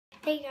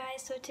Hey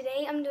guys, so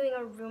today I'm doing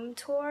a room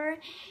tour,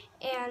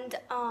 and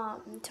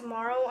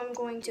tomorrow I'm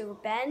going to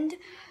Bend.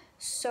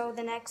 So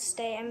the next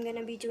day I'm going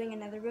to be doing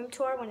another room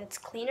tour when it's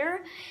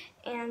cleaner,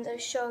 and I'll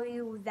show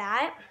you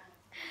that.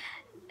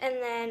 And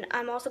then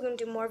I'm also going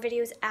to do more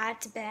videos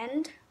at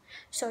Bend,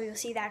 so you'll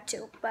see that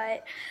too.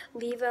 But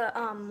leave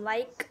a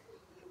like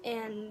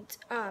and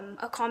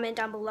a comment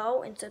down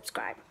below and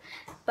subscribe.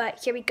 But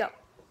here we go.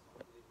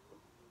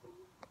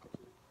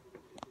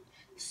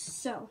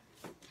 So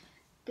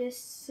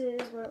this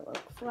is what it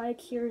looks like.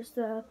 Here's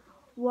the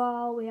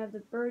wall. We have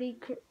the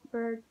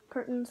bird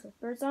curtains with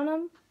birds on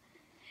them.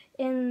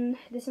 And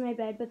this is my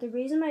bed. But the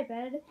reason my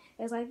bed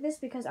is like this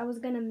because I was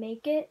gonna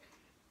make it.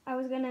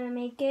 And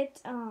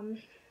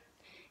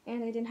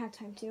I didn't have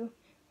time to.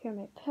 Here are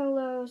my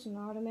pillows, an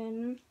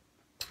ottoman,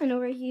 and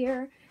over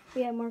here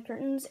we have more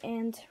curtains.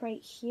 And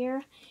right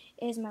here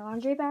is my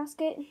laundry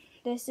basket.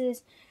 This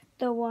is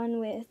the one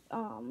with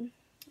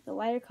the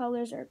lighter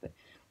colors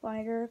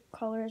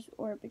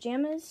or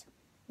pajamas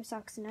with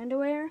socks and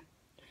underwear,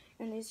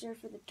 and these are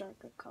for the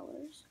darker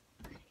colors.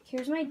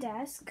 Here's my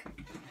desk.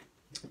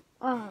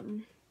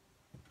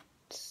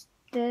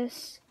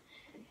 This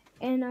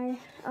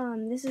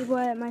is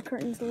what my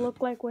curtains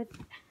look like with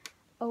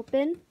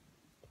open,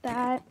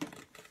 that,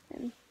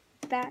 and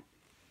that.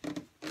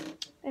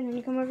 And then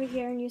you come over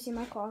here and you see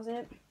my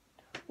closet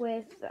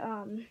with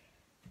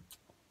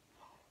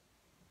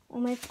all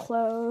my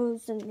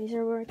clothes, and these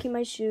are where I keep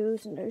my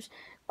shoes, and there's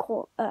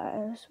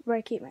where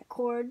I keep my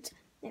cords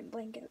and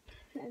blanket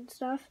and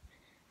stuff.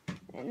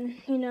 And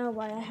you know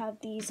why I have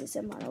these is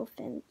a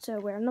monofin to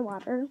wear in the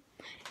water.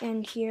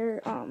 And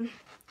here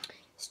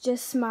it's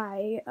just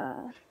my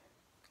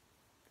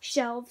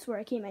shelves where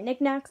I keep my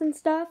knickknacks and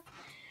stuff.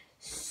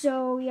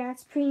 So yeah,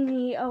 it's pretty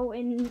neat. Oh,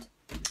 and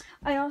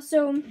I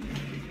also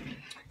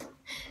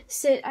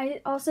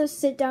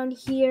sit down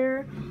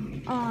here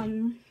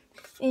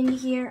in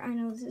here. I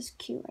know this is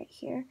cute right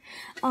here.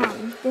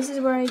 This is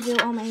where I do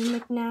all my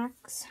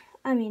knickknacks.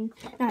 I mean,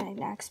 not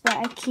knickknacks, but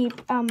I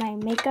keep my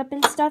makeup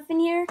and stuff in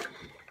here.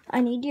 I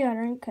need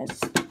deodorant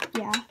because,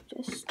 yeah,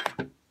 just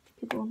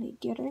people need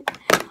deodorant.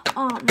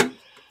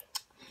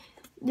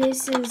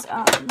 This is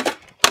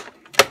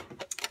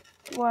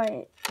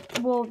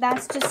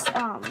that's just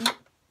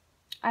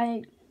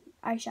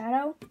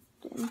eyeshadow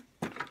and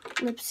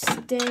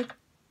lipstick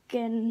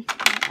and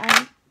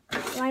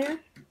eyeliner.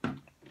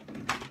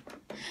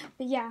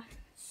 But yeah,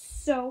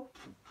 so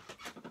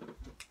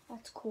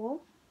that's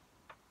cool.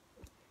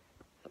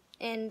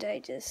 And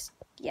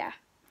yeah.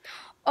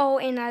 Oh,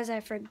 and as I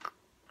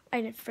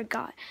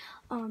forgot,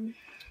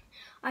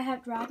 I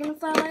have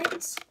dragonfly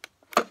lights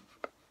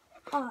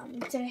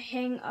to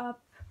hang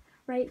up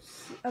right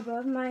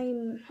above my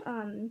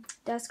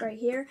desk right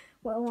here,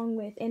 along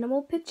with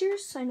animal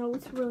pictures. I know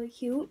it's really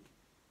cute.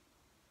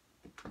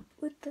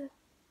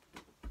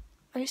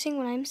 Are you seeing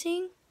what I'm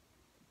seeing?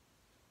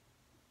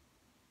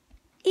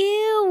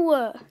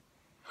 Ew!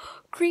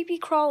 Creepy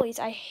crawlies,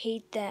 I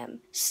hate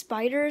them.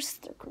 Spiders,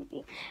 they're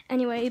creepy.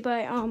 Anyway,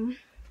 but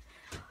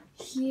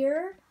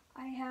here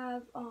I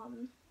have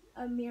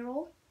a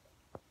mural,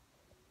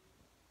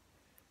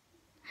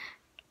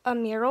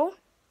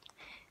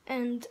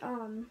 and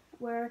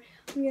where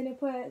I'm gonna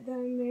put the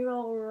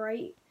mural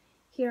right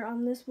here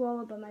on this wall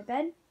above my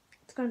bed.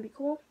 It's gonna be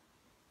cool.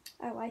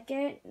 I like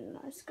it, and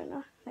it's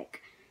gonna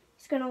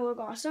look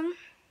awesome.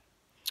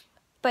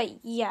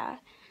 But yeah,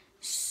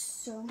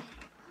 so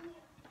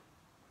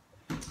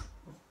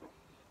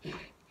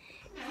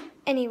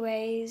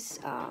anyways,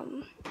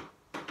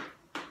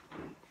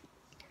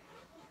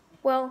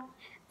 well,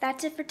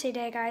 that's it for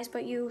today, guys,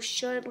 but you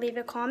should leave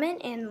a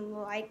comment and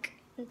like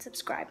and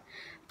subscribe.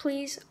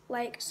 Please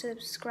like,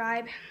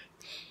 subscribe,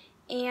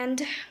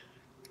 and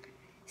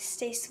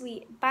stay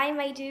sweet. Bye,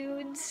 my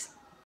dudes.